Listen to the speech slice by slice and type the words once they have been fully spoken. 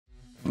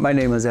My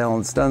name is Al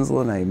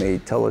Stensland. I'm a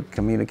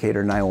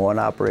telecommunicator 911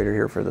 operator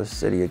here for the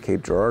city of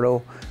Cape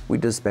Girardeau. We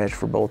dispatch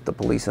for both the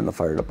police and the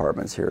fire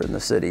departments here in the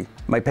city.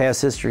 My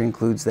past history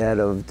includes that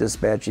of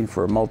dispatching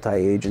for a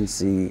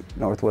multi-agency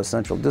Northwest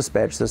Central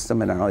dispatch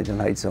system in Arlington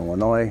Heights,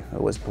 Illinois. I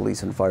was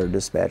police and fire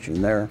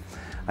dispatching there.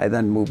 I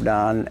then moved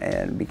on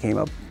and became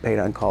a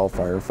paid-on-call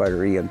firefighter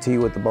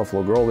EMT with the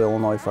Buffalo Grove,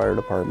 Illinois Fire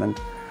Department.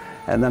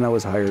 And then I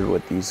was hired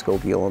with the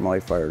Skokie,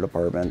 Illinois Fire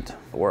Department,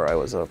 where I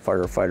was a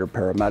firefighter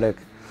paramedic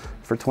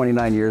for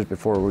 29 years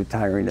before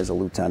retiring as a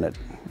lieutenant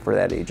for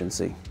that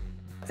agency.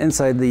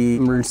 Inside the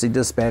emergency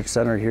dispatch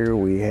center here,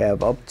 we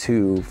have up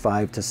to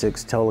 5 to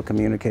 6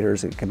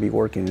 telecommunicators that can be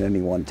working at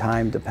any one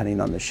time, depending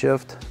on the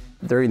shift.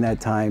 During that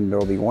time, there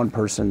will be one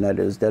person that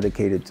is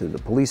dedicated to the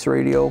police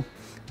radio,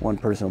 one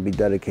person will be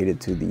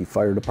dedicated to the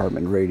fire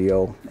department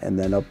radio, and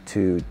then up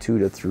to 2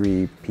 to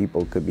 3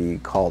 people could be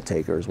call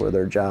takers, where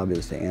their job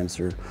is to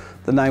answer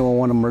the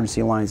 911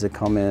 emergency lines that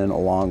come in,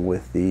 along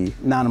with the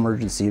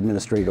non-emergency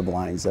administrative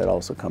lines that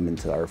also come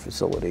into our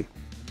facility.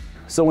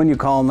 So when you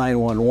call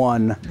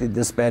 911, the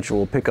dispatcher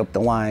will pick up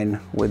the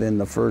line within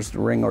the first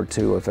ring or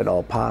two, if at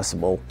all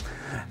possible.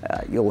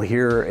 You'll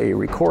hear a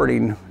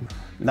recording,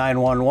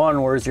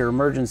 911, where's your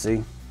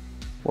emergency?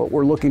 What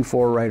we're looking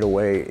for right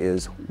away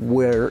is,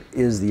 where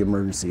is the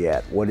emergency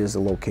at? What is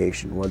the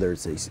location? Whether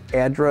it's an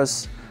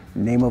address,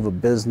 name of a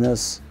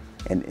business,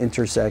 an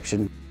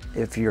intersection.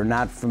 If you're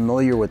not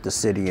familiar with the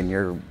city and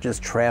you're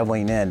just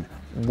traveling in,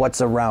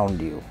 what's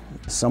around you?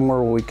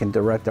 Somewhere where we can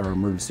direct our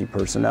emergency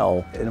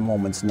personnel at a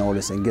moment's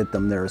notice and get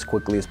them there as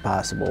quickly as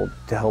possible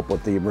to help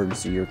with the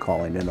emergency you're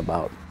calling in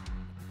about.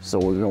 So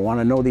we're going to want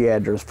to know the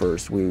address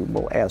first. We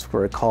will ask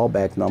for a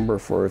callback number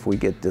for if we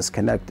get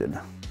disconnected.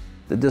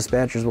 The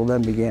dispatchers will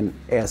then begin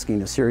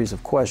asking a series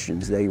of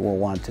questions. They will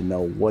want to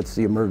know, what's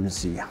the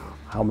emergency,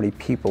 how many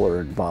people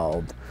are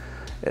involved,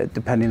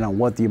 depending on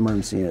what the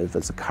emergency is. If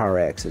it's a car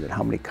accident,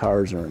 how many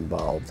cars are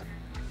involved.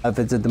 If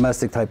it's a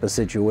domestic type of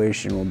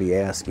situation, we'll be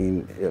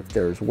asking if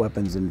there's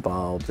weapons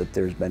involved, if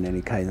there's been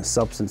any kind of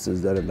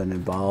substances that have been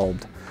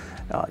involved,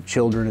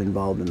 children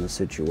involved in the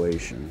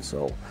situation.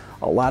 So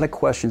a lot of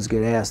questions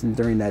get asked, and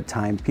during that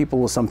time, people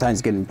will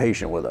sometimes get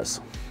impatient with us.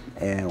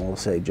 And we'll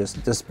say,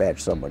 just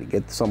dispatch somebody,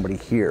 get somebody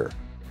here.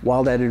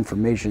 While that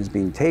information is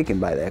being taken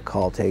by that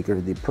call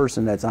taker, the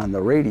person that's on the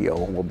radio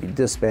will be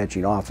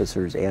dispatching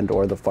officers and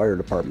or the fire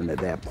department at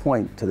that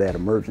point to that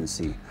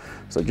emergency.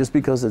 So just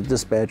because the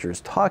dispatcher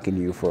is talking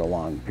to you for a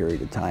long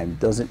period of time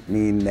doesn't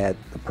mean that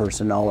the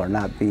personnel are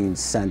not being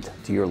sent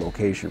to your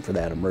location for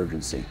that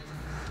emergency.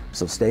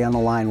 So stay on the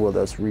line with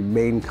us,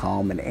 remain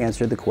calm, and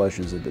answer the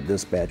questions that the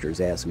dispatcher is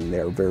asking. They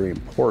are very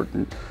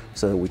important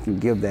so that we can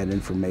give that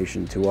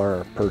information to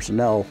our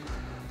personnel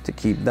to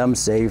keep them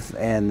safe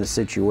and the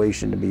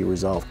situation to be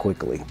resolved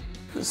quickly.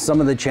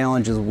 Some of the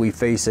challenges we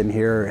face in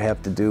here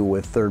have to do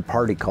with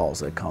third-party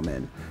calls that come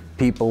in.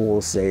 People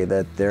will say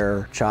that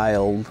their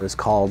child has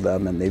called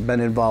them and they've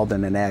been involved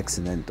in an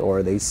accident,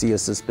 or they see a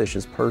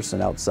suspicious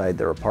person outside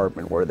their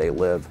apartment where they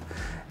live.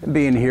 And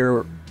being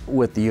here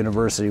with the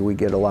university, we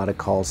get a lot of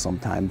calls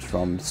sometimes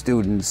from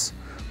students,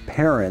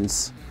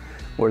 parents,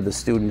 where the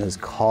student has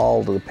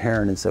called the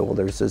parent and said, well,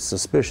 there's a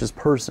suspicious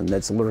person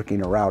that's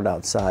lurking around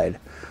outside.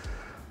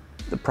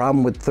 The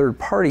problem with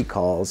third-party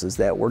calls is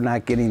that we're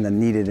not getting the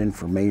needed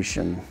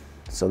information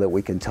so that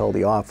we can tell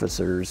the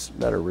officers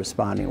that are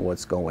responding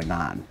what's going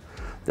on.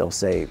 They'll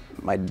say,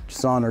 my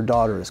son or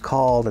daughter has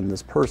called and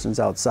this person's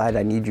outside,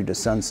 I need you to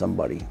send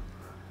somebody.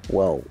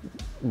 Well,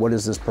 what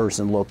does this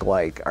person look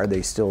like? Are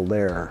they still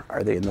there?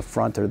 Are they in the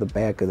front or the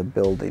back of the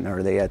building?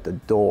 Are they at the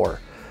door?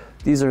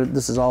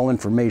 This is all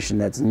information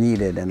that's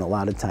needed, and a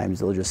lot of times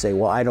they'll just say,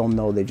 well, I don't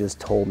know, they just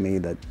told me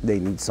that they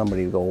need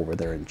somebody to go over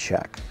there and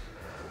check.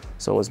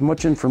 So as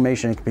much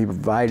information that can be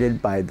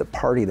provided by the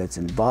party that's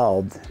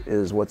involved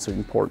is what's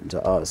important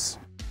to us,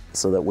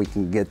 so that we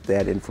can get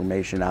that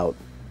information out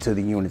to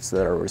the units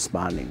that are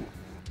responding.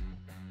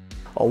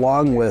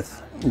 Along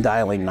with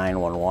dialing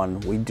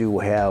 911, we do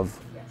have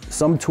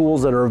some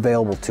tools that are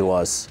available to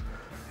us.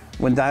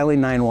 When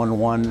dialing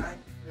 911,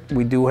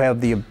 we do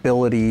have the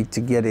ability to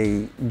get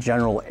a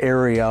general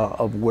area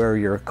of where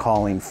you're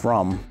calling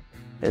from,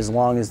 as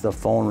long as the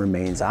phone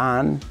remains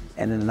on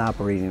and in an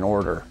operating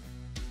order.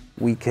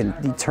 We can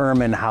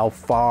determine how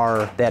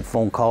far that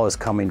phone call is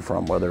coming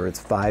from, whether it's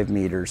 5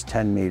 meters,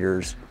 10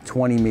 meters,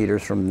 20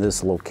 meters from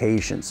this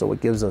location. So it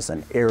gives us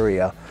an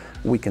area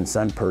we can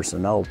send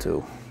personnel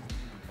to.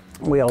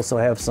 We also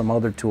have some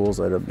other tools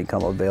that have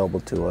become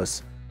available to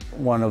us.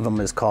 One of them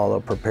is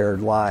called a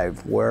Prepared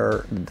Live,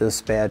 where the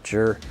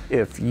dispatcher,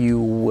 if you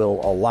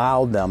will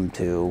allow them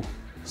to,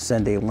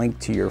 send a link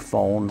to your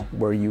phone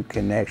where you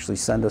can actually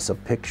send us a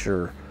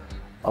picture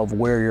of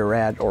where you're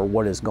at or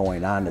what is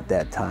going on at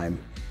that time.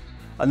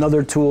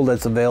 Another tool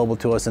that's available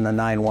to us in the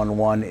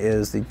 911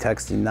 is the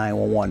texting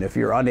 911. If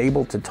you're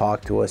unable to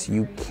talk to us,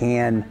 you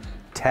can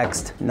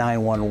text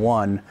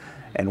 911,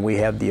 and we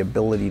have the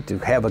ability to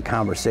have a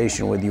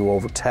conversation with you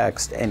over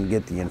text and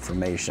get the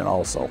information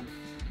also.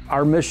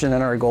 Our mission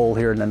and our goal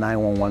here in the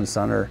 911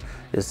 Center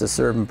is to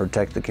serve and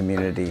protect the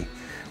community.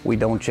 We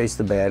don't chase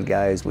the bad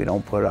guys, we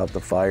don't put out the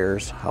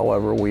fires.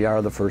 However, we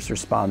are the first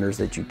responders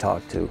that you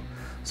talk to.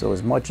 So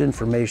as much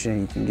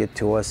information you can get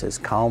to us as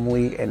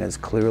calmly and as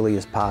clearly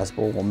as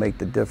possible will make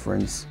the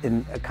difference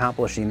in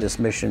accomplishing this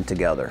mission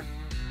together.